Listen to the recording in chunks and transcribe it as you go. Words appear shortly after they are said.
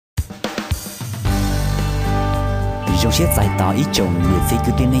trong xe giải tỏ ý chồng người xây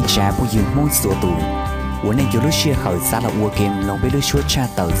cứ tên ntsha của dương môn sửa tù của nên dù lúc xe khởi xa là ua kem lòng với lúc chúa cha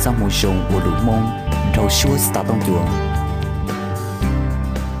tờ sau một rồng của lũ môn đầu chúa start tông chuồng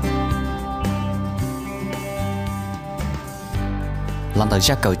lần đầu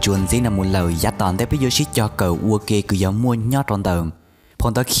ra cầu chuồn chỉ là một lời giá toàn để bây giờ chỉ cho cầu ua kê cứ giống mua nhót trong tờ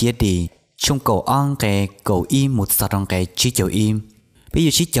phong đó khía đi trong cầu ăn cái cầu im một sao trong cái chỉ cầu im bây giờ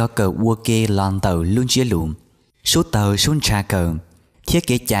chỉ cho cầu ua kê lần đầu luôn chia lụm số tờ xuống trà cờ thiết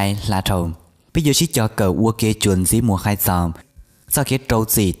kế chạy là thầu bây giờ chỉ cho cầu ua kê chuồn chỉ mùa hai giờ sau khi trâu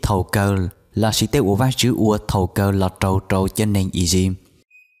gì thầu cờ là chỉ tiêu vác chữ ua thầu cờ là trâu cho nên ý gì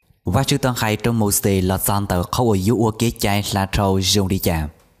vác chữ tăng hai trong một xe là san tờ không ở dưới ua kê chạy là trâu dùng đi chạm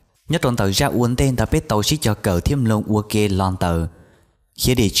nhất trong tờ ra uốn tên ta biết tàu chỉ cho cờ thêm lông ua kê lần tờ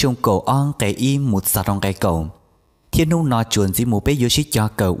khi để trong cầu ăn cái im một sao trong cái cầu thiên nung nó chuồn chỉ một bây giờ chỉ cho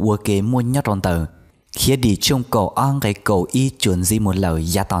cầu ua kê mua nhất trong tờ khi đi trong cầu ăn cái cầu y chuẩn gì một lời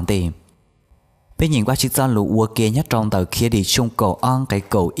giá toàn tiền bên nhìn qua chiếc gian lũ ua kia nhất trong tờ khi đi trong cầu ăn cái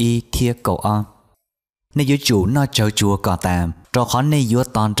cầu y thiê cầu ăn nên dưới chủ nó chờ chùa cỏ tạm rồi khó nên dưới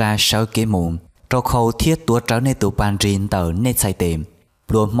toàn ra sau kế mụn rồi khâu thiết tua trở nên tụ bàn riêng tờ nên xài tiệm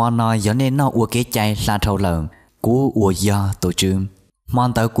luôn mòn nói do nên nó ua kế chay là thầu lợn cú ua do tổ trương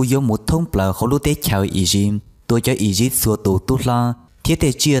mòn tờ cú dưới một thông bờ khâu lúc tết chờ ý dìm tôi cho ý dít xua tụ tút lo thiết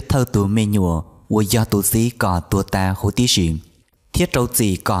để chia thâu tụ mê nhùa ua do tụ sĩ cỏ tụ ta hữu tí xìm thiết trâu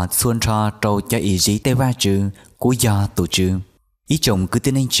gì cỏ xuân cho trâu cho ý dí tê va chữ cú do tụ trương ý chồng cứ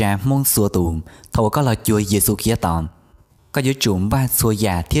tin anh cha mong xua tụ thầu có là chùa Giêsu kia tòn có dưới chúng ba xua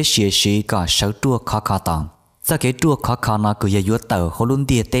già thiết xìa xí cỏ sáu trua khó tòn sau cái trua khó nó cứ giờ tờ khâu luôn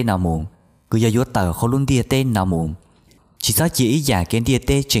địa tê nào muộn cứ giờ tờ khâu luôn địa tê nào muộn chỉ sao chỉ ý giả cái địa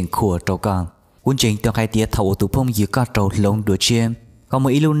tê chỉnh khủa trâu con quân trình từ hai địa thầu tụ phong dưới có trâu lông đuổi chiêm còn một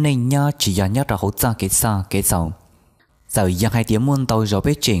ý luôn nên nhớ chỉ do nhớ ra hỗ trợ cái sao cái sầu giờ dân hai tiếng muôn tàu rồi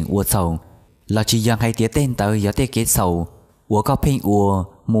biết chuyện ua sầu là chỉ dân hai tiếng tên tàu giờ tên cái sầu ua có pin ua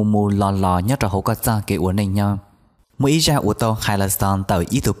mù lò nhớ ra hỗ trợ cái ua nên nhớ mỗi ý ra ua tàu hai là san tàu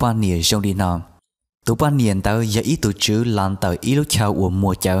ý tụ ban niên trong đi nọ tụ ban niên tàu giờ ý tụ chữ làm tàu ý lúc chào ua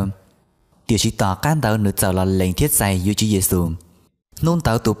mùa chào điều chỉ tỏ can tàu nửa giờ là lệnh thiết dày như chữ Giêsu nôn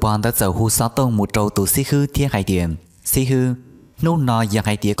tàu tụ ban tàu giờ hu sáu tông một trâu tụ xí hư thiết hai điểm xí hư nôn nọ giờ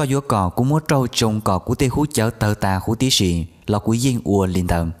hai tía có gió cỏ cũng muốn trâu trồng cỏ của tê hú chở tờ ta hú tí xì là của riêng ua linh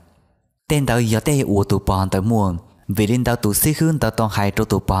tờ tên tờ giờ tê ua tụ bòn tờ mua vì linh tờ tụ xí hương tờ toàn hai trâu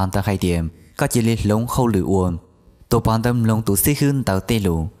tụ bòn tờ hai điểm có chỉ lên lông khâu lử ua tụ bòn tờ lông tụ xí hương tờ tê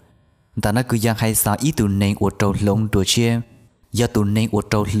lù tờ nó cứ giờ hai sao ý tụ nên ua trâu lông đùa chia giờ tụ nên ua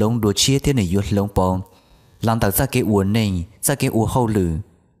trâu lông đùa chia thế này ua lông bò làm tờ ra cái ua nên ra cái ua khâu lử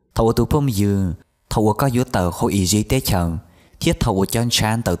thầu tụ phong dư thầu có gió tờ khâu ý gì tê chờ thiết thầu cho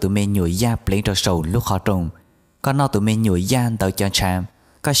chán tàu tụi mình nhồi da lên cho sầu lúc khó trồng còn nó tụi mình nhồi da tàu cho chán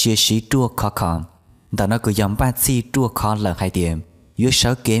các xí xí chua khó tàu nó cứ dòng ba xí chua khó là hai điểm dưới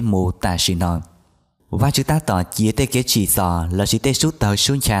sáu kế mù ta xí non và chúng ta tỏ chia tê kế chỉ sò là chỉ tê suốt tàu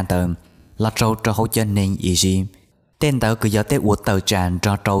xuống chán tàu là trâu cho hỗ cho nên ý gì tên tàu cứ giờ tê uột tàu tràn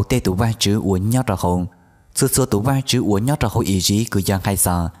cho trâu tê tụ vai chữ uốn nhót ra hồn xưa tụ vai chữ uốn nhót ra hồn ý gì cứ dòng hai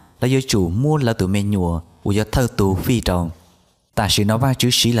sò là do chủ mua là tụi mình nhùa uốn giờ thâu tụ phi trâu ta chỉ nói ba chữ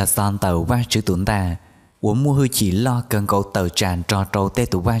sĩ là san tàu ba chữ tuấn ta uống mua hơi chỉ lo cần cầu tàu tràn trò trâu tê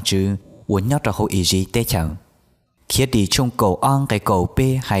tụ ba chữ uống nhót ra hậu ý gì tê chẳng khi đi trong cầu on cái cầu p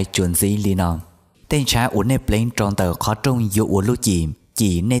hay chuẩn gì li non tên trái uống nếp lên tròn tàu khó trông dù uống lú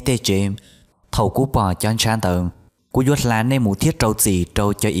chỉ nê tê chém thầu cú bò cho chán tàu cú yuột lá nê mù thiết trâu gì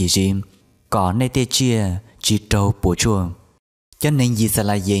trâu cho ý gì có nê tê chia chỉ trâu bùa chuông cho nên gì sẽ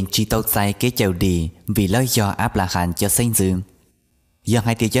là gì chỉ tàu say cái chèo đi vì lý do áp là hạn cho sinh dương giờ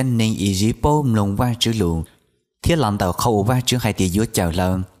hai tỷ chân nên ý dí bom lồng va chữ lù thiết làm tàu khâu va chữ hai tỷ dưới chào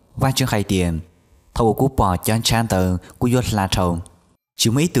lợn va chữ hai tiền thầu cú bò cho chán tàu cú dưới là thầu chỉ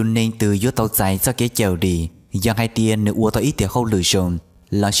mấy tụi nên từ dưới tàu dài cho cái chèo đi giờ hai tiền nếu uo tàu ít tiền khâu lười sồn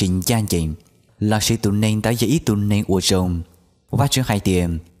là xin gian chỉnh là sự tụi nên tới giờ ít tụi nên uo sồn va chữ hai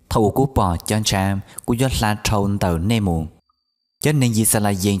tiền thầu cú bò cho chán cú dưới là thầu tàu nê mù cho nên gì sẽ là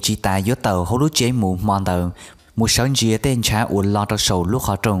gì chỉ tại dưới tàu hỗ lúc chế mù mòn tàu một số người tên cha uốn lo cho sầu lúc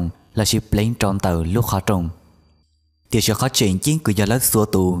khó trồng là chỉ lên tròn tờ lúc khó trồng điều cho khó chuyện chính của giờ lớp xua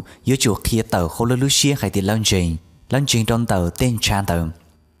tù dưới chuột kia tờ khô lô lúc xia hay tiền lên chuyện tròn tờ tên cha tờ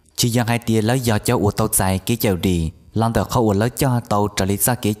chỉ dân hai tiền lấy do cho uốn tàu dài cái chèo đi lần tờ khâu uốn lấy cho tàu trở lại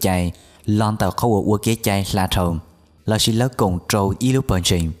ra cái chạy lần tờ khâu uốn cái chạy là thầu là chỉ lấy cùng trâu y lúc bận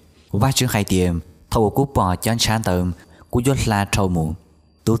chuyện và chữ hai tiền thầu cú bò cho cha tờ cú giót là thầu mù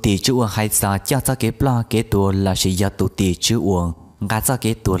tụ tỷ chữ uống hay sao cho cái plo cái tua là chỉ do tụ tỷ chữ uống ngã cho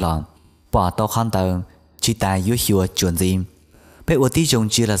cái tua lòn bỏ tàu khăn tờ chỉ ta yếu hiệu chuẩn gì bé ủa tí dùng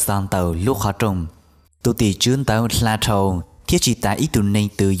chỉ là sang tàu lúc khó trông tụ tỷ chuyên tàu là trâu thiết chỉ ta ít tụ nên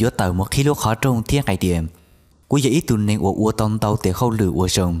từ yếu tàu một khi lúc khó trông thiết ngày điểm cú giờ ít tụ nên ủa tông tàu để khâu lửa ủa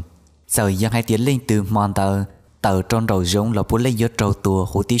rồng sau giờ hai tiếng lên từ mòn tàu trong đầu giống là bốn lên yếu trâu tua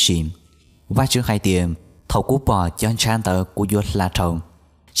hú tí xìm và trước hai tiếng thầu cú bỏ cho chan tàu của yếu là trâu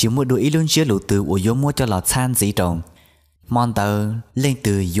chỉ mua đồ ít luôn chưa lũ từ ủa yếu mua cho lọt san gì trồng mòn tàu lên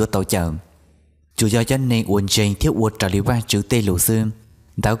từ yếu tàu chậm chủ do cho nên uốn trên thiếu uốn trả lý qua chữ tê lũ xương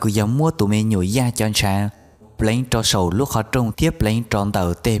tàu cứ giống mua tụi mình nhồi da cho cha lấy cho sầu lúc họ trông tiếp lấy tròn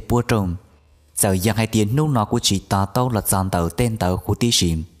tàu tê bua trông giờ giờ hai tiếng nút nó của chị ta tàu là dàn tàu tên tàu của tí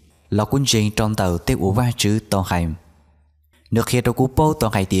xìm là quân trên tròn tàu tê uốn qua chữ tàu hành được khi đâu cú bố tàu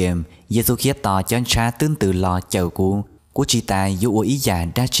hai tiếng Giêsu khi tỏ cho cha tương tự lò chầu của chị ta dù ý giả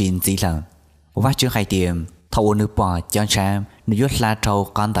đã chín gì là và chữ hai tiếng thầu nữ bỏ cho cha nữ là trâu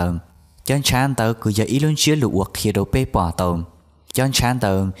con tàu chọn chán tàu cứ giờ ý luôn chia lụa khi đâu bê bỏ tàu chọn chán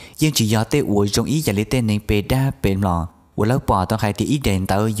tàu nhưng chỉ giờ tê uổng trong ý giải lý tên nên bê đa bê lò uổng lâu bỏ tàu hai tí ý đèn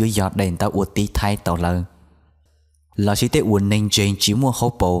tàu dưới giọt đèn tàu uổng tí thay tàu lơ lò chỉ tê uổng nên trên chỉ mua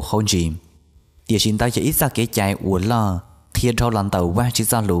hộp bộ không chìm địa xin tàu chỉ ít ra cái chạy uổng lo khi đâu lần tàu qua chỉ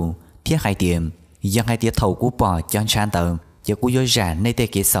ra lù thiết hai tiệm dân hai tiệm thầu cú bỏ chọn chán tàu giờ cú vô giả nơi tê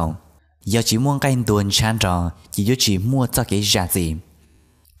kế sầu giờ chỉ mua cái tuần chán trò chỉ mua cho cái giả gì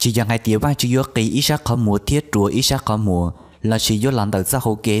chỉ rằng hai tiếng ba chỉ vô kỳ ít sắc khó mua thiết rùa ít sắc khó mua là chỉ vô lần đầu ra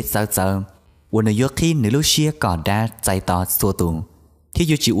hậu kế sao sao uốn nơi vô khi nửa lúc xia còn đã chạy tỏ xua tù thiết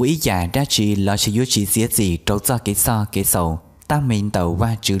vô chỉ uống giả đã chỉ là chỉ vô chỉ xía gì trâu ra cái so cái sầu ta mình tàu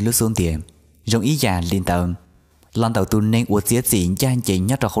qua chữ lúc xuống tiền dùng ý giả liên tàu lần đầu tu nên uống xía gì gian chỉ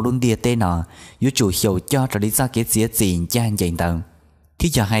nhất là không luôn địa tên nọ vô chủ hiểu cho rồi đi ra cái xía gì gian dành tàu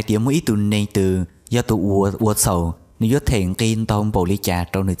thiết giờ hai tiếng mỗi tu nên từ do tu uống sầu nếu thiện kinh tông bổ lý trà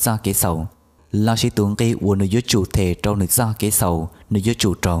trong nước do kế sầu lo sĩ tuấn cây uống nếu chủ thể trong nước do kế sầu nếu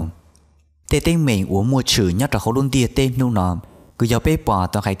chủ trồng tê tên mình uống mua trừ nhất là không luôn địa tên nung nọ cứ do bê bỏ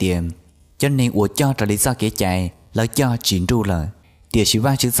tao khai tiền cho nên uống cho trở lý do kế chạy là cho chín đu lời địa chỉ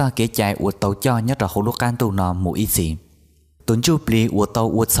va chữ do kế chạy uống tàu cho nhất là không lúc can tu nọ mỗi ít gì tuấn chụp lý uống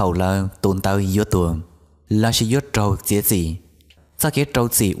tàu uống sầu là tuấn tàu yếu tuồng là sĩ yếu trâu dễ gì do kế trâu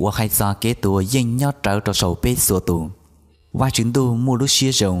gì uống hay do kế tua yên nhất trở cho sầu bê xua tù và chúng tôi mua lúc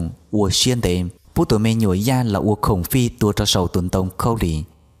xia rồng uống xuyên đêm bố tụi mình nhồi da là uống khổng phi tua cho sầu tuần tông khâu lì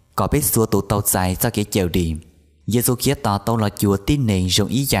có bê xua tù tàu dài do kế chèo đi Giêsu kia tỏ tàu là chùa tin nền rộng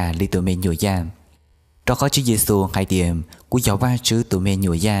ý giả li tụi mình nhồi da cho khó chữ Giêsu hai điểm của giáo va chữ tụi mình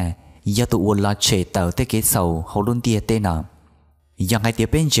nhồi da do tụi uống là chế tàu tới kế sầu hậu luôn tia tên nọ do hai điểm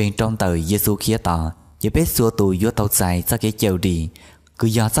bên trên trong tàu Giêsu kia tỏ giờ bê xua tù vô tàu dài do kế chèo đi cứ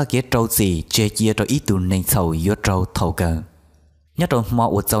do do kế trâu gì chế chia cho ít tụ nên sầu vô trâu thầu cờ nhất là mọi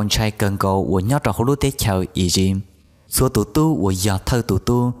uổng dòng trai cần cầu uổng nhất là hỗ lú tết chào ý gì số tụ tu uổng giờ thơ tụ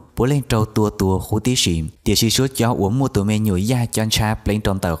tu bố lên trâu tua hú tí xìm địa chỉ số cho uổng mua tụ men nhồi da cho cha lên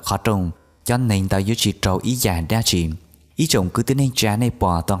trong tờ khó trông cho nên tao vô chỉ trâu ý già đa chìm ý chồng cứ tính nên cha này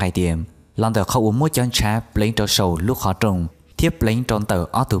bỏ toàn hai điểm lần tờ không uổng mua cho cha lên trâu sầu lúc khó trông tiếp lên trong tờ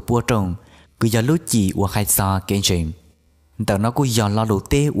ở tụ bua trông cứ giờ lúc gì uổng hai sao kén chìm tao nó cũng do lo lụt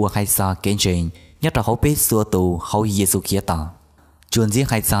tê uổng hai sao kén chìm nhất là hậu bê xua tụ hậu Giêsu kia tỏ chuẩn riêng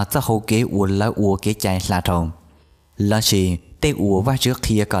hai sao cho hậu kế uổng là uổng kế chạy là thòng là gì tê uổng và trước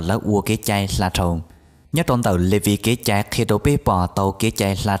kia còn là uổng kế chạy là thòng nhất trong tàu lê vi kế chạy khi đầu bê bỏ tàu kế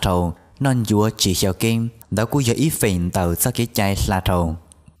chạy là thòng non vua chỉ hiểu kinh đã cũng giờ ít phèn tàu cho kế chạy là thòng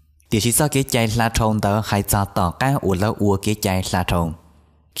địa chỉ cho kế chạy là thòng tàu hai sao tỏ cái uổng là uổng kế chạy là thòng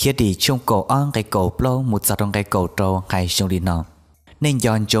khi đi trong cổ on cái cổ lâu một giờ trong cái cổ trâu hay trong đi nọ nên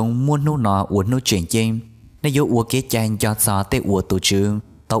dọn chúng muốn nô nọ uổng nô chuyện chim nên vô uổng kế chạy cho gió tê uổng tổ trường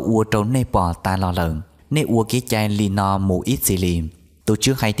tàu uổng trâu nên bỏ ta lo lợn nên uổng kế chạy lì nọ một ít gì lìm tổ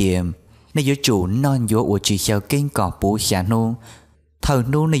chức hai điểm nên vô chủ non vô uổng chỉ theo kinh cỏ bú xả nô thờ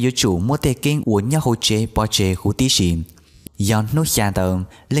nô nên vô chủ mua tê kinh uổng nhau hồ chế bỏ chế hú tí xìm dọn nô xả tờm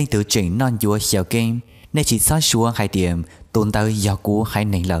lên tự chỉnh non vô theo kinh nên chỉ xóa xua hai điểm tồn tại do cú hai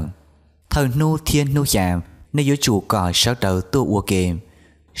nền lợn thờ nô thiên nô giảm nên vô chủ cỏ sáu đầu tu uổng kềm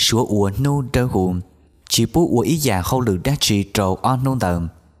số uổng nô đỡ hùm chỉ bố uổng ý giả hậu lử đá trì trầu on nô tờm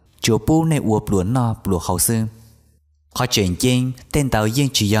chúa bố này uổng bluột no bluột hậu sư họ chuyển trên tên tàu riêng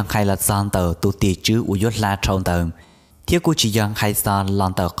chỉ dân hay là san tàu tu tiệt chứ uổng yết la trâu tờm thiếu của chỉ dân hay san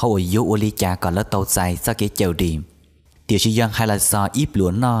lon tàu không uổng yết uổng lý cha còn là tàu dài ra cái chèo điểm tiệt chỉ dân hay là san ít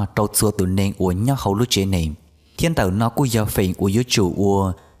bluột no trâu xua tụ nên uổng nhau hậu lúc chế nền thiên tàu nó cũng do phèn uổng yết chủ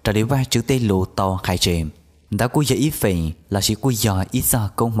uổng trở đi va chữ tây lù tàu khai chèm đã cũng do ít phèn là chỉ cũng do ít do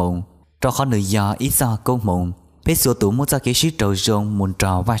công mộng cho khó nữ do ít do công mộng biết số tụ muốn ra cái shit trâu rong muốn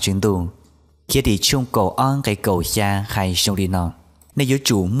trò va chuyện tụ khi đi chung cổ on cái cổ xa hay xong đi nọ nên yếu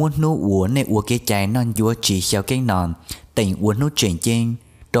chủ muốn nô uống nên uống cái trái non yếu chỉ xéo cái nòn tỉnh uống nô chuyển trên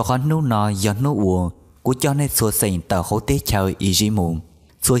đó khó nô nọ do nô uống của cho nên xua xình tờ khấu tế chơi ý dĩ mù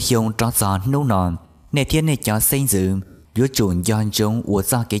xua hiông cho gió nô nòn nên thiên này cho xây dựng yếu chủ do chúng uống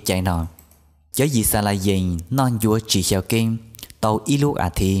do cái trái nọ cho gì xa là gì non yếu chỉ xéo kinh tàu y lúc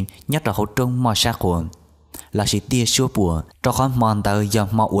thì nhất là hỗ trung mò sát khuẩn là sự tia xua bùa cho con mòn tờ do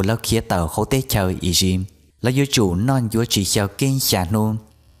mò uống lâu kia tờ khấu tế chơi ý dĩ là yếu chủ non yếu chỉ xéo kinh xả nôn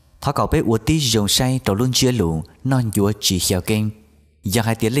thọ cậu bé uống tí dùng say trâu luôn chia lũ non yếu chỉ xéo kinh giờ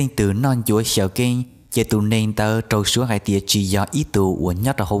hai tiếng lên từ non yếu xéo kinh chỉ tụ nên tờ trâu xuống hai tiếng chỉ do ý tụ uống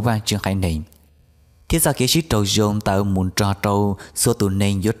nhất là hỗ vang chương hai nền thiết ra cái sĩ trâu dùng tờ muốn trò trâu số tụ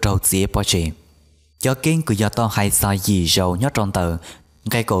nên yếu trâu dễ bỏ trẻ cho kinh của do to hay sao gì rồi nhất trong tờ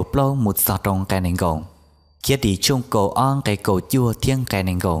cái cổ plo một sao trong cái nền gỗ kia đi chung cổ on cái cổ chua thiên cái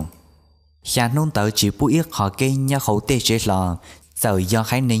nền gỗ xa nôn tờ chỉ bú yết họ kinh nhá khẩu tê chế lò giờ do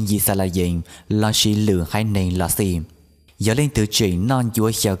hai nền gì sao là gì lo chỉ lừa hai nền là gì giờ lên từ chuyện non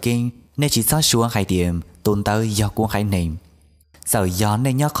chúa xào kinh nên chỉ sát xuống hai điểm tồn tờ do của hai nền giờ do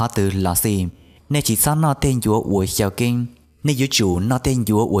nên nhá khó từ là gì nên chỉ sát nó tên chúa của xào kinh nên yếu chủ nó tên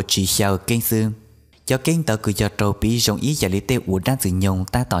chúa của chỉ xào kinh sư cho kinh tờ cứ cho trâu bí rong ý giải lý tê của đang sử dụng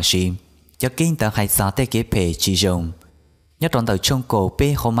ta tỏ sĩ cho kinh tờ hai sao tê kế phê chỉ rong nhất trong tờ trong cổ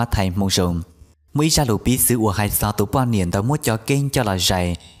bê hôm mà thầy mong rong mỗi ra lũ bí sứ của hai sao tụ bao niên tờ muốn cho kinh cho là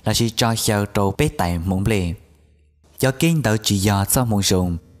dày là chỉ cho xào trâu bê tại mong lệ cho kinh tờ chỉ do sau mong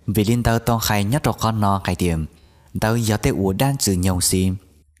rong vì liên tờ to hay nhất trong con nó hai điểm tờ giờ tê của đang sử dụng xí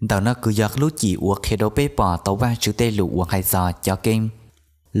tờ nó cứ do lúc chỉ của khi đâu bê bỏ tàu ba chữ tê lũ của hai sao cho kinh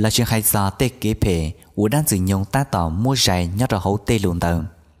là chuyện hai sao tê kế phê của đang sử dụng ta tỏ mua dày nhất trong hậu tê luôn tờ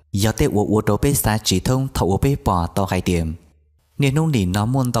giờ tê của đâu bê xa chỉ thông thầu bê bỏ tàu hai điểm nên nông nỉ nó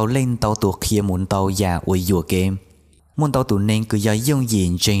muốn tàu lên tàu tuột kia muốn tàu già uy dùa game muốn tàu tụ nên cứ giờ dùng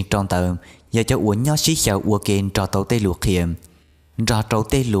diện trên trong tờ giờ cho uốn nhó xí xào uo kên cho tàu tê lụa kia cho tàu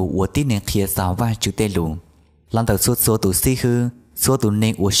tê lụa uo tí nên kia sao va chữ tê lụa làm tàu suốt số tụ xí hư số tụ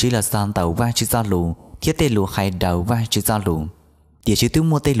nên uo xí là san tàu va chữ ra lụa thiết tê lụa hay đầu va chữ ra lụa địa chữ tướng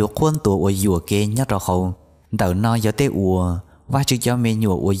mua tê lụa khuôn tụ uo dùa kên nhát ra hậu tàu no giờ tê uo va chữ cho mê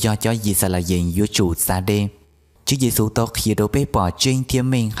nhùa uo do cho gì sao là gì uo chủ xa đê chứ Giêsu tao khi đâu bé bỏ trên thiên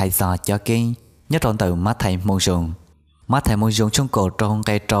minh hay giờ cho kinh nhất trong từ mắt thầy mong dùng trong cổ trong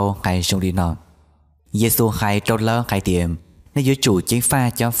cây trâu hay trong đi nọ Giêsu hay trâu lơ hay tiệm nên giữ chủ chính pha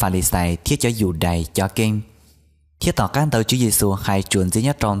cho Pha-li-sai thiết cho dù đầy cho kinh thiết tỏ các tờ Chúa Giêsu hay chuẩn duy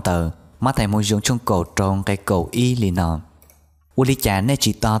nhất trong tờ mắt thầy mong dùng trong cổ trong cây cổ y lì nọ u lý chả nên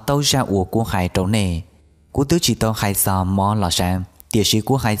chỉ tỏ tâu ra ủa của hai trâu nè của tứ chỉ tao hay giờ mò lò sang địa sĩ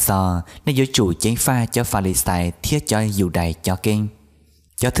của hai giờ nên giữ chủ chính pha cho Pha-li-sai thiết cho dù đầy cho kinh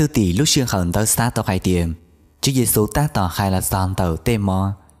cho thư tỷ lúc xưa hận tới xa tao hai tiệm Chúa Giêsu ta tỏ hai là san tờ tê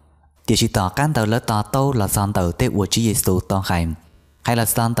mò địa sĩ tỏ can tờ lỡ tỏ tâu là san tờ tê của Chúa Giêsu tỏ hay là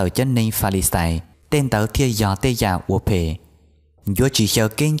san tờ chân nên Pha-li-sai tên tờ thiết gió tê già của phê Chúa chỉ chờ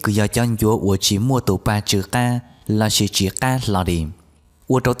kinh cứ giờ cho Chúa của chỉ mua tụ ba chữ ca là chỉ ca là điểm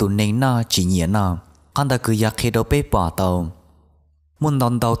của trâu tụ nên nó chỉ nhẹ nó con tờ cứ giờ khi đâu bế bỏ tàu muốn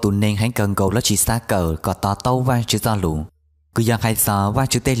đón tàu tụ nên hãy cần cầu là chỉ xa cờ có tỏ tàu vai chữ ra lũ cứ giờ hay sợ vai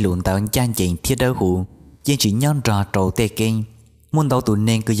chữ tê lụn tàu chan chỉnh thiết đỡ hủ nhưng chỉ nhon trò trâu tê kinh muốn tàu tụ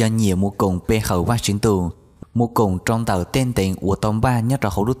nên cứ giờ nhiều một cùng bê hậu vai chữ tù một cùng trong tàu tên tiền của tông ba nhất là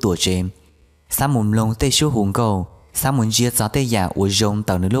hậu đút tuổi trên sáng mùng lông tê số hùng cầu sáng mùng giết gió tê giả của rồng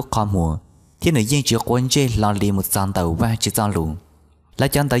tàu nước lúc con mùa thiết nữ dân chỉ quân chê lo li một dàn tàu vai chữ ra lũ là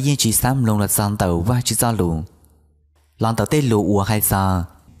chọn tàu dân chỉ sáng lông là dàn tàu vai chữ ra lũ lần tàu tê lũ ua hay sao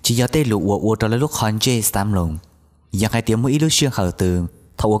chỉ do tê lũ ua cho lúc hòn chê sáng lông giờ hai tiếng mỗi lúc xuyên hở từ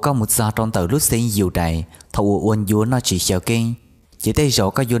thầu có một giờ trong tàu lúc sinh nhiều đầy thầu uốn vua nó chỉ xéo kinh chỉ tê rõ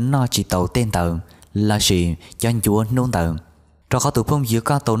có vua nó chỉ tàu tên tàu là gì cho vua nôn tàu cho có tụ phong giữa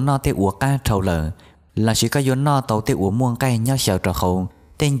có tàu nó tê ua cá trâu lờ là chỉ có vua nó tàu tê ua muôn cây nhau xéo trò khâu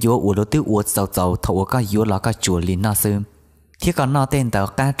tên vua ua lúa tiêu ua sầu sầu thầu có vua là có chùa liền nó sư thiết còn nó tên tàu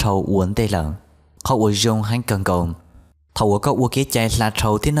cá trâu uốn tê lờ họ ua rong hay cần cầu thầu có ua kế chạy là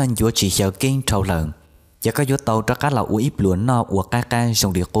trâu thế nên vua chỉ xéo kinh trâu lờ giờ có vua tàu cho cá là ua ít luồn nó ua cá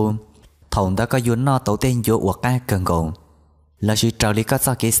dùng địa cung thầu đã có vua nó tàu tên vua ua cá cần cầu là sự trào lý có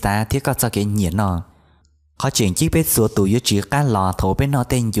sao kế xa thiết có sao kế nhiệt nó họ chuyển chiếc bếp sủa tủ vua chỉ cá lò thầu bên nó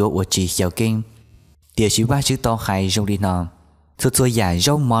tên vua ua chỉ xéo kinh địa chỉ ba chữ to hay dùng đi nó sụt sùi giả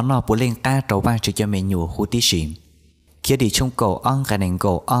rong món nó bổ lên cá trâu ba chữ cho mình nhủ khu tí xỉm kia đi trong cổ on cái nền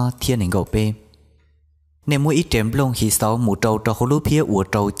cổ o thiên nền cổ p nên mỗi ít trem lông khi sau một trâu trâu khô lúa phía ủa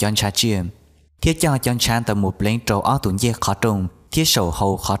trâu chọn trà chiêm thiết cho chọn trà từ một lên trâu o tụi dê khó trồng thiết sầu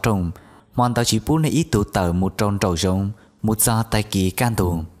hầu khó trồng mòn tàu chỉ bút này ít tụ tờ một tròn trầu rồng một giờ tay kỳ can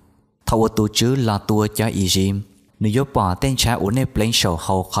tù thầu tụ chứ là tua cho ý gym nếu yếu bỏ tên cha uốn nếp lên sầu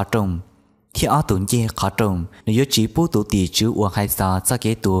hậu khó trồng thì ở tụ dê khó trồng nếu yếu chỉ bút tụ tì chứ uốn hai giờ cho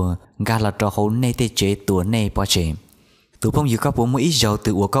cái tua gà là trò hậu nê tê chế tua nê bỏ chế tụ phong yếu có bốn mũi dầu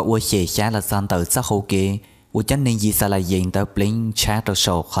từ uốn có uốn xẻ xá là san tờ sắc hậu kế uốn chân nên gì sao là dành tờ lên cha trò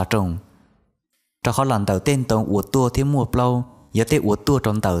sầu khó trồng trò khó lần tờ tên tông uốn tua thiếu mua lâu giờ tê uốn tua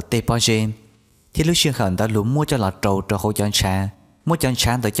trong tờ tê bỏ chế thì lúc xuyên khẩn đã lúm mua cho là trâu cho hậu chân cha mua chân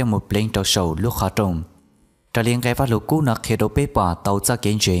cha tới cho một lên trâu sầu lúc khó trồng trò liên cái phát lục cú nó khi đồ bê bỏ tàu ra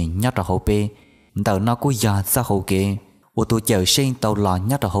kiến chuyện nhát trò hậu bê tàu nó cú giờ ra hậu kế ô tô chở sinh tàu lò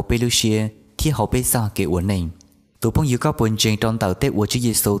nhát trò hậu bê lúc xia thì hậu bê ra kế uốn nền tụ phong yêu các buồn chuyện trong tàu tết uốn chữ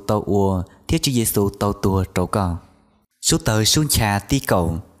Giêsu tàu uốn thiết chữ Giêsu tàu tua trâu cò số tàu xuống trà ti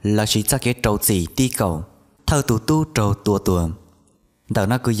cầu là chỉ ra cái trâu gì ti cầu thơ tụ tu trâu tua tua tàu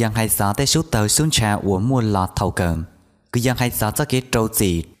nó cứ giang hai giá tới số tàu xuống trà uống mua lọt thầu cờm cứ giang hai giá cho cái trâu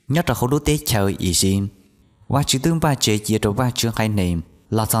gì nhất là khâu đốt tết chơi ý gì và chỉ tương ba chế chia trâu ba chương hai nền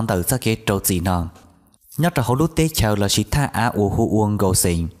là sang tàu cho cái trâu gì nọ nhất là khâu đốt tết chơi là chỉ tha á uống hu uống gầu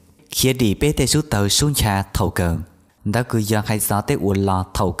xình khi đi bé tới số tàu xuống trà thầu cờm đã cứ giang hai giá tới uống lọt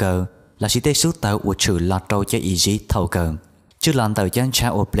thầu cờm là chỉ tới số tàu uống trừ lọt trâu cho ý gì thầu cờm chứ làm tàu giang trà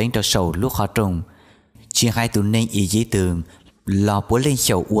uống lên trâu sầu lúc khó trồng chỉ hai tụi nên ý gì tường lò bố lên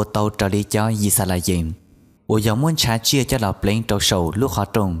sầu ua tàu trở đi cho gì sao lại gì ua giống muốn trả chia cho lò lên tàu sầu lúc họ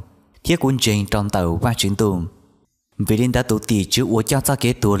trồng thiết quân trình trong tàu và chuyển tù vì đến đã tụ tì chứ ua cho ra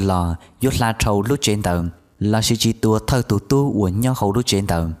kế tù lò yốt la trâu lúc trên tàu là sự chỉ tù thơ tụ tu ua nhau hậu lúc trên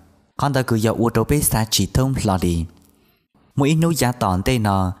tàu con ta cứ giờ ua trâu bế xa chỉ thông lò đi mỗi nấu giá tòn tên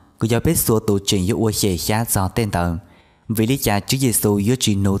nọ cứ giờ bế xua tụ trình yốt ua xẻ giá do tên tàu vì lý cha chứ Giêsu yốt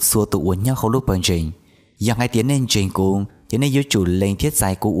chỉ nấu xua tụ ua nhau hậu lúc bận trình yang hai tiếng nên trình cũng cho nên yếu chủ lên thiết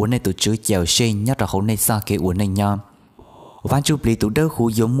giải của uốn này tụ chữ chèo xên nhớ ra hậu này sao cái uốn này nhau văn chụp lý tụ đỡ khu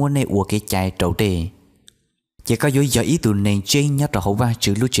giống mua này uốn cái chai trâu đề chỉ có yếu giờ ý tụ nên trên nhớ ra hậu văn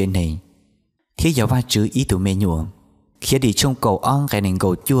chữ lúc trên này thiết giờ văn chữ ý tụ mê nhụa khi đi trong cầu on cái nền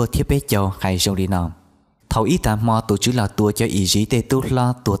cầu chua thiết bé châu hay trong đi nào thầu ý tạm mò tụ chữ là tua cho ý gì tê tu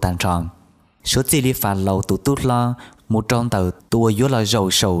lo tua tàn tròn số gì đi phản lầu tụ tu lo một trong tờ tua yếu là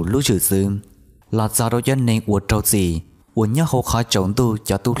dầu sầu lúc chữ dư là do đâu cho nên uốn trâu gì uốn nhớ hậu khó chống tu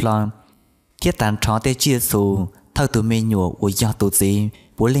cho tu lo thiết tàn trò tê chia sù thâu tụ mê nhùa uốn do tu gì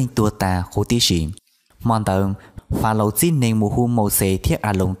bố lên tua ta khổ tí xỉ mòn tờ phá lầu xin nên mùa hu màu xế thiết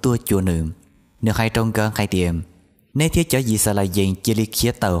à lồng tua chùa nữ nếu hai trong cơn hai tiệm nên thiết cho gì sao là dành chỉ lý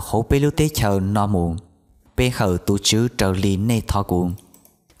khía tờ hậu bê lưu tế chờ no mù bê khởi tu chứ trở lý nê thọ cuồng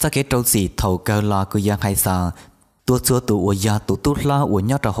cho cái trâu gì thầu cơ lo cứ giang hay sao tua xua tụ uốn do tụ tu lo uốn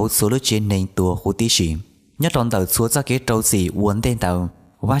nhớ ra hậu số lúc trên nền tua khổ tí xỉ nhất trong tàu xuống ra cái trâu gì uốn tên tàu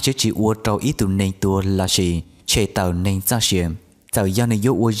và chỉ uốn trâu ít tụ nên tua là gì chế tàu nên ra xiêm tàu do nên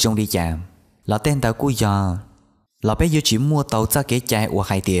vô uốn trong đi chạm là tên tàu cúi giờ là bé vô chỉ mua tàu ra cái chai uốn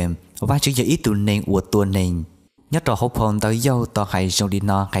hai tiền và chỉ giờ ít tụ nên uốn tua nên nhất trong hộp hồn tàu dâu tàu hai trong đi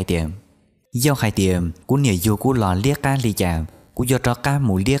no hai tiền dâu hai tiền cú nhiều vô cú lò liếc cá đi chạm cú do cho cá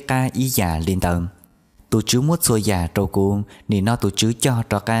mù liếc cá ý già lên tàu tụ chứ mua xôi già trâu cuồng nỉ no tụ chứ cho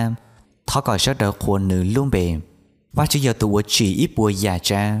cá thọ còi sẽ đỡ khuôn nữ luôn bề và chỉ giờ tụ chỉ ít bùa già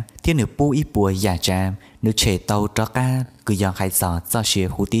cha thiên nữ bu ít bùa già cha nữ trẻ tàu cho ca cứ dòng hai giờ do xìa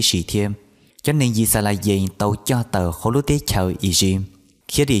hữu tí xì thêm cho nên gì sẽ là gì tàu cho tờ khổ lúc tế chờ ý gì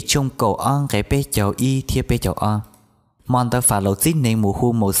khi đi trong cầu on cái bê chầu y thiết bê chầu on mòn tờ phá lầu xích nên mùa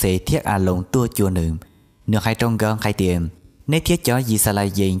hu màu xế thiết à lồng tua chùa nữ nửa hai trong gơn hai tiền nên thiết cho gì sẽ là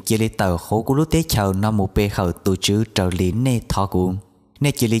gì chỉ lấy tờ khổ của lúc tế chờ nó một bê khởi tụ chứ trở lý nê thọ cuồng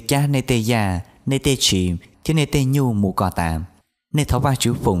nê chỉ lý cha nê tê già nê tê chìm thế nê tê nhu mù cò tạm nê thấu ba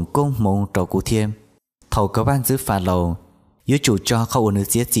chữ phụng công môn trầu cụ thiêm thầu có ban giữ phà lầu yếu chủ cho khâu nữ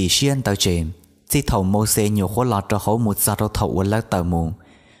giết chỉ xuyên tàu chìm chỉ thầu mô xê nhiều khối lọt cho hổ một giờ đầu thầu lỡ tờ mù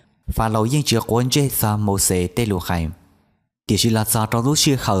phà lầu yên chứa cuốn dê sa mô xê tê lù khai chỉ chỉ là giờ trong lúc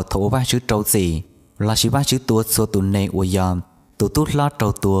xưa khẩu thầu ba chữ trầu gì là chỉ ba chữ tua số tụ nê uo yom tụ tút lo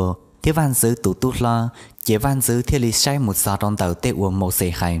trầu tua thế van giữ tụ tút lo chế van giữ thế lý sai một giờ trong tàu tê uo mô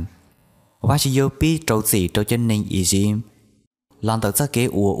xê khai và chỉ yêu bi trâu gì trâu chân nên ý gì làm tàu ra kế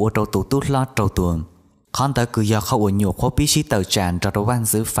uo trâu tụ tút lo trâu tuồng con tàu cứ giờ khâu nhiều khó bi xí tàu tràn cho trâu van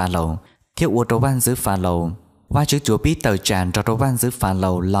giữ phá lầu thiếu uo trâu van giữ phá lầu và chữ chúa bi tàu tràn cho trâu van giữ phá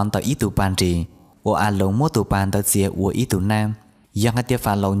lầu làm tàu ít tụ ban trì uo à lồng mua tụ ban tàu chia uo ít tụ nam giang hai tia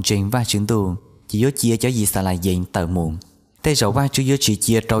phá lầu trình và chứng tụ chỉ yếu chia cho gì sao lại dành tàu mù tây dầu và chữ yếu chỉ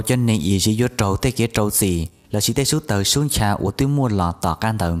chia trâu chân nên ý gì yếu trâu tây kế trâu gì là chỉ tây số tàu xuống trà uo tuyên mua lọ tỏ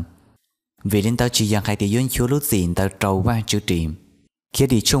can tàu vì đến tao chỉ rằng hai tỷ dân chúa lúc gì tao trâu qua chữ trị khi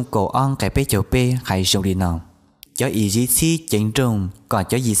đi chung cổ on cái bé chầu bê hay dùng đi nào cho ý gì xí chính trung còn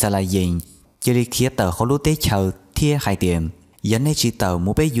cho gì sao lại gì cho đi kia tờ khó lúc tế chầu thia hai điểm dẫn đến chỉ tờ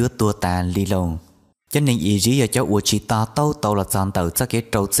muốn bé dưới tua tàn li lông cho nên ý gì ở cho uổng chỉ ta tàu là dàn tờ cho cái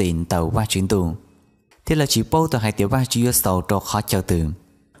trâu xịn tờ qua chuyến tù thế là chỉ bao tờ hai tiểu ba chỉ sầu trâu khó chờ từ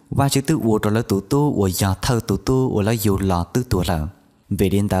và chữ tư uổng rồi là tụ tu uổng giờ thơ tụ tu uổng là dù lọ tư tuổi là về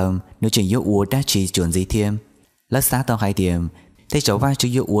đến tờ nếu chỉ yếu uổng đã chỉ chuẩn gì thêm là sáng tờ hai điểm thế cháu va chữ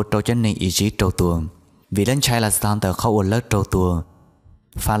yếu uổng trâu cho nên ý gì trâu tuồng vì lên trai là dàn tờ khó uổng lớp trâu tuồng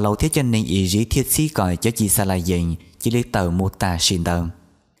và lâu thiết cho nên ý gì thiết sĩ gọi cho gì sao lại gì chỉ lấy tờ một tà xin tờ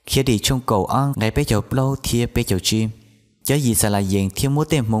khi đi trong cầu on ngày bé cháu lâu thiê bé cháu chim cho gì sao lại gì thêm một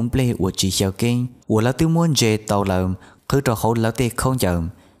tên mông ple uổng chỉ cháu kinh uổng là tư muốn dễ tàu lợm cứ trò hậu là tê không chậm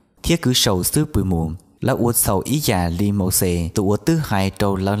thiết cứ sầu sư bùi muộn là uổng sầu ý già li mẫu xề tụ uổng tư hai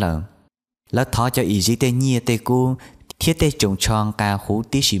trâu lỡ lợm là thọ cho ý gì tê nhia tê cu thiết tê trồng tròn ca hú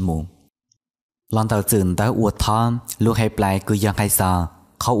tí xì muộn lần đầu tiên ta uổng thọ lúc hay lại cứ dân hay sao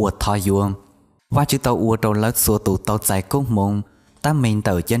เขาอวดทอยวมว่าจะตัวอวดตัวลัดสัวตัวตัวใจกุ้งมงตั้งมิน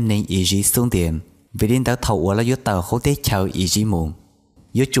ตัวจะในอีจีสุ่งเดียมวิธีตัวเขาอวดแล้วยุตัวเขาได้เช่าอีจีมง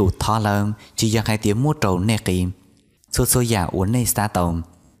ยุจูทอเริ่มจะยังให้เดียมมั่วโจเนกิมส่วนอยากอวดในสตาร์ตอม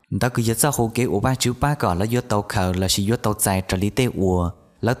แต่ก็ยุตัวเขาเกี่ยวว่าจูป้าก่อนแล้วยุตัวเขาแล้วชิยุตัวใจจะลิเตอวด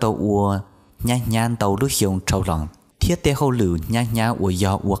แล้วตัวอวดย่านตัวลุกยงโจหลังเทียเตเขาหลุดย่าอวดย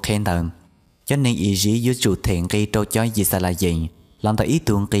ออวดเข็นเดิมจะในอีจียุจูเถงกีโตจ้อยยิสลายยิงlàm tại ý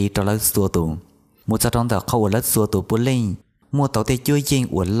tưởng kỳ cho lớp xua tụ một trong đó khâu lớp xua tụ bút lên mua tàu tê chơi riêng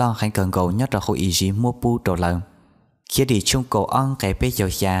uổng lo hay cần cầu nhất là khâu ý gì mua bu đồ lần khi đi chung cầu ăn cái bé giàu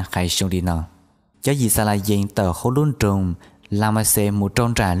già hay xong đi nọ cho gì sao lại riêng tờ khâu luôn trùng làm mà xe một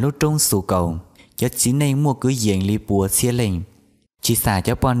trong trà lúc trong sù cầu cho chỉ nên mua cứ riêng li bùa xia lên chỉ xả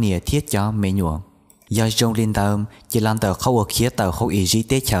cho bao nhiêu thiết cho mẹ nhụa do trong liên tâm chỉ làm tờ khâu ở khía tờ khâu ý gì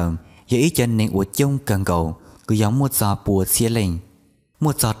tế chậm giờ ý chân nên uổng chung cần cầu cứ giống một giò bùa xia lên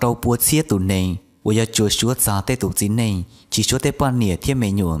một giọt trâu búa xía tụ này, uổng giờ chúa chúa giọt tê tụ chín này, chỉ chúa tê bao nhiêu thiên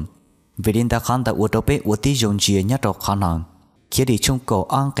mê nhuộm. Vì đến ta khăn ta uổng trâu bé uổng tí dùng chia nhất trâu khó nòng. Khi đi chung cổ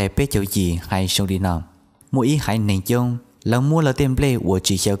ăn cái bé cháu gì hay xong đi nòng. Mỗi ý hay nền chung, lần mua là tên ple uổng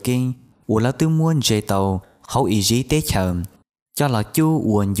chỉ cháu kinh, uổng là tư muôn dây tàu, hậu ý gì tế chậm. Cho là chú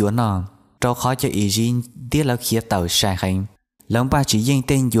uổng dũa nòng, trâu khó cho ý gì tiếc là khía tàu sai hành. Lần ba chỉ danh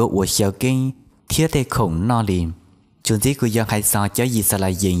tên dũa uổng cháu kinh, thiết tê khủng no lìm. Chúng chỉ cứ do hai sao cho gì sao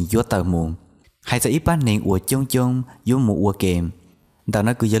lại dình vô tờ muộn hai sao ít bán nền ủa chung chung vô mù ủa kèm đó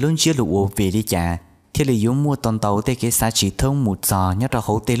nó cứ giờ luôn chia lụ ủa về đi trả thế là vô mua toàn tàu tê cái xã chỉ thông một giò nhớ ra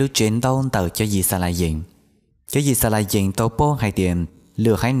hậu tê lúc trên đâu tờ cho gì sao lại dình cho gì sao lại dình tàu bố hai tiền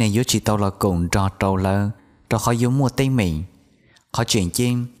lừa hai này vô chỉ tàu là cùng trò trâu lơ trò khó vô mua tây mình khó chuyển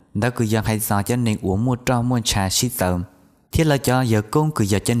chim đó cứ do hai sao cho nền ủa mua trò mua trà xí tờm thế là cho giờ công cứ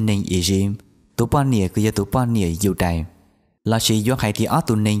giờ cho nền ý riêng tụ bao nhiêu cứ giờ tụ bao nhiêu yêu đại là chỉ do hai thì ở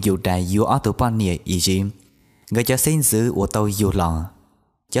tụ nên yêu đại yêu ở tụ bao nhiêu ý gì người cho sinh giữ của tôi yêu lòng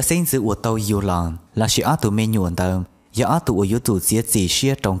cho sinh giữ của tôi yêu lòng là chỉ ở tụ men nhuận tờ do ở tụ yêu tụ gì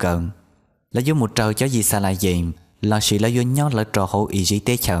xia trong gần là do một trâu cho gì sao lại gì là chỉ là do nhau là trò hậu ý gì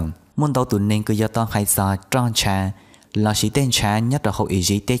tế chậm muốn tàu tụ nên cứ giờ tao hay sao tròn trà là chỉ tên trà nhất là hậu ý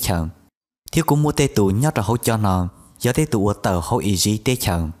gì tế chậm thiếu cũng mua tê tụ nhất là hậu cho nó do tê tụ tờ hậu ý gì tế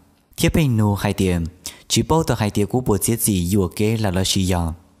chậm thiết bên nô hai tiền chỉ bao tờ hai tiền của bộ chết gì dù kế là chỉ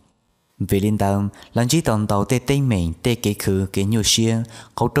do về liên tâm lần chỉ toàn tàu tê tê mình tê kế khử kế nhiều xia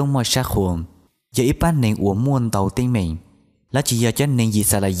khẩu trong mọi sát khuẩn giờ ít bán nên uống muôn tàu tê mình là chỉ do cho nên gì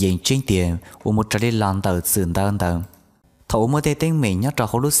sao là diện trên tiền uống một trái lan tờ sườn tờ thấu mua tê tê mình nhớ trò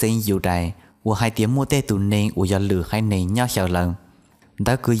khẩu lúc sinh dù đại uống hai tiền mua tê tụ nên uống do lửa hai nên nhớ chào lần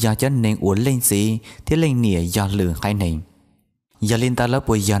đã cứ do cho nên uống lên gì thế lên nỉa do lửa hai nên giờ liên ta lớp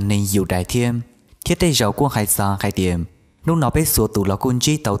bây giờ nên nhiều đại thêm thiết đây giàu của hai xa hai tiền lúc nào biết số tụ là quân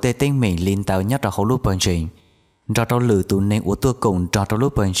trí tàu tê tên mình liên tàu nhất là hậu lúc bận chuyện cho tàu lử tụ nên của tôi cùng cho tàu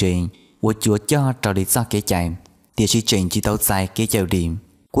lúc bận chuyện của chúa cho tàu đi ra kế chạy địa chỉ trình chỉ tàu dài kế chèo điểm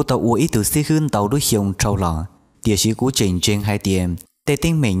của tàu của ý từ xí hơn tàu đối hi용 trâu lọ địa chỉ của trình trên hai tiền tê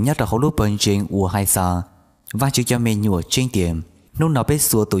tên mình nhất là hậu lúc bận chuyện của hai xa và chữ cho mình nhủa trên tiền lúc nào biết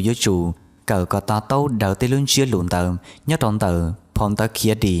số tụ giới chủ cờ có ta tàu đầu tê luôn chia lùn tờ nhớ tròn tờ phong ta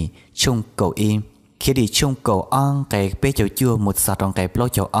kia đi chung cầu im kia đi chung cầu ăn cái bé chậu chua một sạt trong cái lô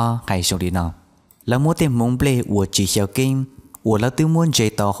chậu a hay xong đi nào là mua tiền mông ple của chỉ chậu kim của là tư muốn dây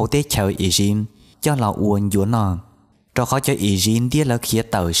tàu hậu tết chậu ý jin cho là uốn dúa nọ cho khó cho ý jin đi là kia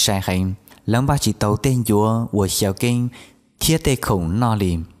tàu sai hành lắm ba chỉ tàu tên dúa của chậu kim thiết tê khủng no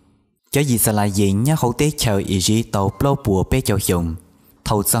lìm cho gì sao lại gì nhá hậu tết chậu ý jin tàu plo bùa bé chậu dùng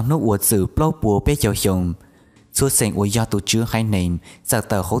thầu sang nước của sự plo bùa bé chậu dùng xua sen ua do tổ chức hai nền giờ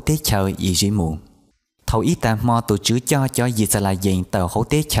tờ hỗ tế chơi ý dĩ mù thầu ý tạm mò tổ chức cho gì sẽ là gì tờ hỗ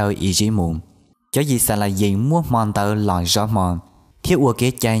tế chơi ý dĩ mù cho gì sẽ là gì mua mòn tờ lòi gió mòn thiết ua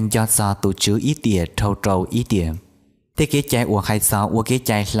kế chạy do do tổ chức ý tỉa trâu trâu ý tỉa thế kế chạy ua hai sao ua kế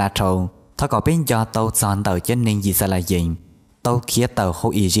chạy là trâu thọ có bên do tàu chọn tờ cho nên gì sẽ là gì tàu kia tờ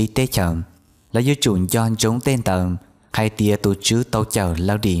hỗ ý dĩ tế chờ là do chủ do chúng tên tờ hai tỉa tổ chức tàu chờ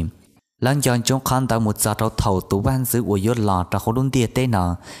lao đi lần dọn chúng khăn tàu một giờ tàu thầu tủ ban giữ ua yốt lò ra khổ đúng tỉa tế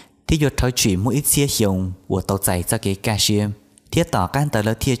nọ thì yốt thời chỉ mỗi ít xia hi용 ua tàu chạy ra cái ca xia thiết tỏ can tờ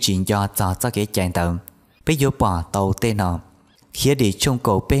là thiết chuyển do cho ra cái chạy tờ bây giờ bỏ tàu tế nọ khi đi trong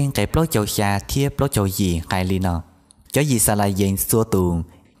cổ bên cái blog châu xa thiết blog châu gì hai li nọ cho gì sẽ là gì xua tù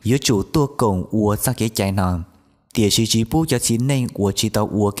yếu chủ tua cùng ua ra cái chạy nọ tỉa chỉ bố cho chính nên ua chỉ tàu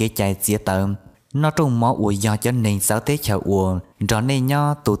ua cái chạy xia tờ nó trong mỏ ua do cho nên sáu tế chào ua rõ nên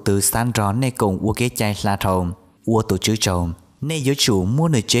nho tụ từ san rõ nên cùng ua cái chạy là thầu ua tụ chữ trồng nên yếu chủ mua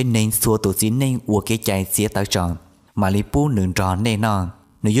nơi trên nên xua tụ chính nên ua cái chạy xia tờ tròn mà li bố nương rõ nên nó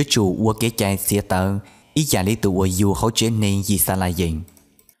nếu yếu chủ ua cái chạy xia tờ ý giả lý tụ ua dù hỗ trên nên gì sẽ là gì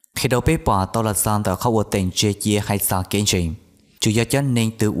khi đầu bếp bỏ tàu là san tờ không ua tình chơi chia hay sao kiến trình chủ yếu cho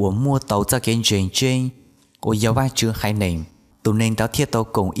nên từ ua mua tàu ra kiến trình trên ua giáo ba chữ hai nền tụ nên tàu thiết tàu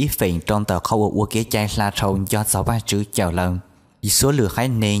cùng ý phỉnh trong tờ không ua cái chạy là thầu do giáo ba chữ chào lần số lượng hai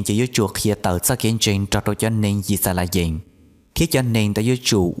nền chỉ yếu chủ khi tàu ra kiến trình cho nên gì sẽ là gì thiết cho nên tàu yếu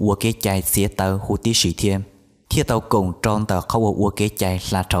chủ ua cái chạy xía tờ hữu tí sĩ thêm thiết tàu cùng trong tờ không ua cái chạy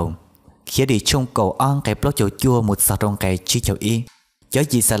là thầu khi đi trong cầu on cái blog chua một sao trong cái chi chậu y cho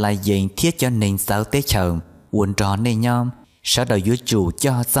gì sẽ là gì thiết cho nên sáu tế chờ uốn trò nên nhom sau đó yếu chủ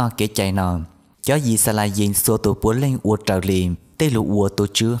cho do cái chạy nọ cho gì sẽ là gì số tụ búa lên uốn trở liền tê lụ uốn tụ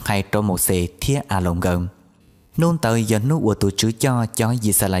chứa hai trong một xe thiết à lồng gần nôn tới giờ nút uốn tụ chứa cho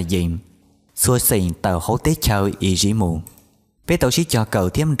gì sẽ là gì xua xỉn tờ hố tế chờ ý dĩ mù bé tổ chức cho cầu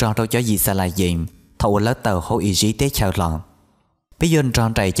thêm trò đâu cho gì sẽ là gì thầu lá tờ hố ý dĩ tế chờ lọ bây giờ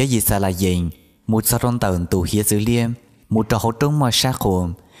tròn trải cho gì sẽ là gì một sao trong tờ tụ hiến dữ liêm một trò hỗ trông mà sát khổ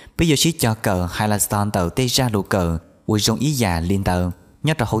bây giờ chỉ cho cờ hay là son tờ tê ra đủ cờ uống trong ý giả liên tờ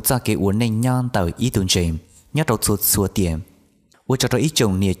nhớ trò hỗ trợ cái uống nên nhon tờ ý tuần trình nhớ trò suốt xua tiền uống trò ý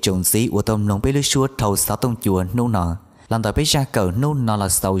trồng nhiệt trồng xí uống tôm nông bây lưới suốt thầu sáu tông chùa nô nọ làm tờ bây ra cờ nô nọ là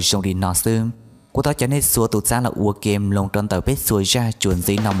sầu trong đi nọ xương của tao cho nên xua tụ ra là uống kem lồng trong tờ bếp xuôi ra chuồn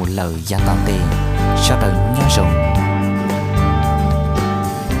dĩ nọ một lời gia tăng tiền sau tờ nhớ rồng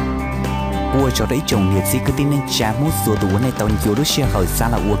ua cho đấy chồng nhiệt gì cứ tin nên cha muốn xua tụ này tàu nhiều đứa xe hơi xa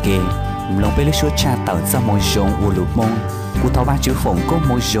là ua kề lòng bên lưới suốt cha tàu ra môi rồng ua lụt mông u thao ba chữ phồng có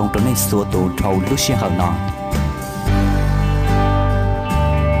môi rồng trở nên xua tụ thầu đứa xe hơi nọ